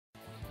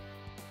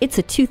It's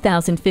a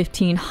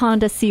 2015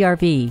 Honda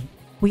CR-V.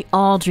 We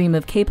all dream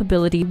of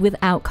capability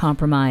without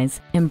compromise.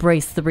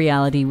 Embrace the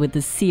reality with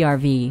the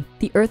CR-V.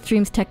 The Earth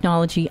Dreams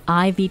technology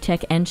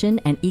i-VTEC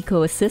engine and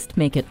Eco Assist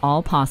make it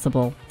all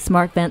possible.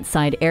 Smart vent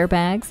side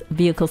airbags,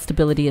 vehicle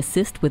stability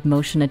assist with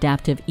motion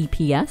adaptive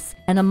EPS,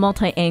 and a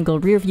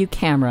multi-angle rear view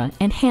camera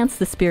enhance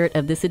the spirit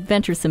of this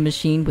adventuresome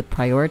machine with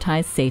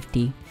prioritized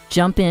safety.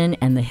 Jump in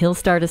and the Hill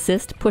Start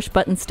Assist, push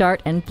button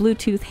start, and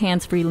Bluetooth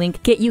hands-free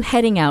link get you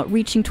heading out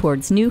reaching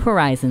towards new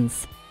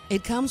horizons.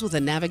 It comes with a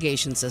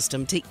navigation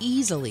system to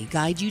easily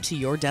guide you to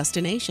your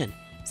destination.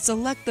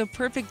 Select the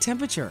perfect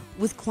temperature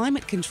with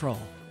climate control.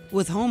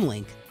 With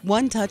HomeLink,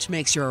 one touch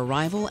makes your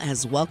arrival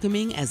as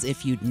welcoming as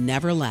if you'd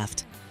never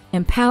left.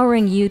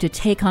 Empowering you to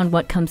take on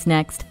what comes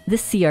next,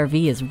 this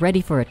CR-V is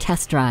ready for a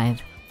test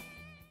drive.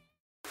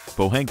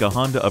 Pohanka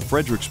Honda of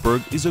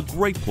Fredericksburg is a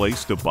great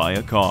place to buy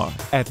a car.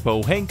 At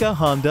Pohanka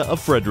Honda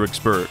of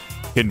Fredericksburg,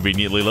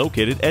 conveniently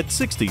located at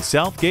 60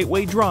 South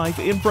Gateway Drive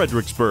in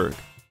Fredericksburg.